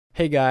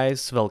Hey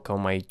guys, welcome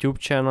to my YouTube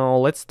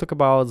channel. Let's talk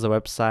about the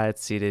website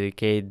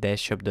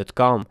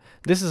sidedicatedashop.xyz.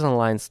 This is an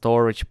online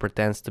store which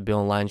pretends to be an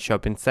online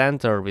shopping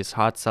center with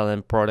hot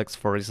selling products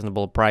for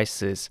reasonable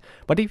prices.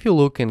 But if you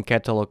look in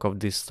catalog of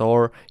this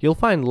store, you'll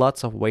find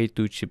lots of way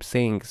too cheap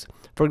things.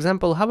 For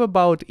example, how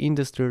about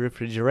industry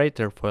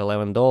refrigerator for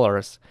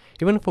 $11?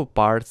 Even for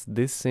parts,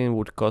 this thing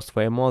would cost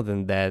way more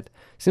than that.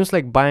 Seems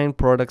like buying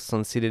products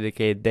on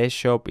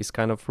sidedicatedashop is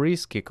kind of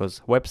risky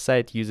cause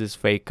website uses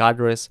fake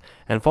address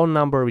and phone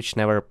number which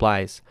never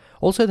applies.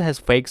 Also, it has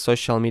fake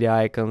social media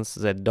icons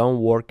that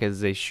don't work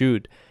as they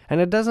should. And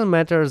it doesn't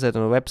matter that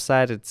on the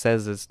website it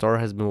says the store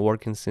has been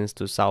working since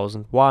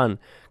 2001,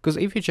 cause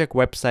if you check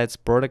website's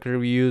product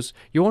reviews,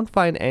 you won't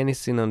find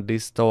anything on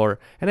this store,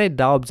 and I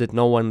doubt that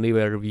no one leave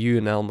a review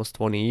in almost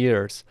 20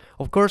 years.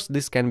 Of course,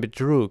 this can be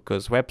true,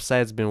 cause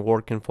website's been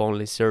working for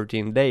only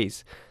 13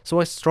 days,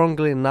 so I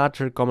strongly not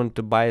recommend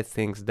to buy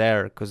things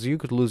there, cause you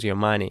could lose your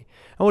money.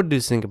 And what do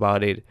you think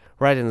about it?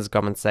 Write in the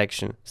comment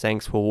section.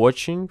 Thanks for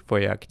watching,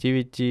 for your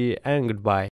activity, and goodbye.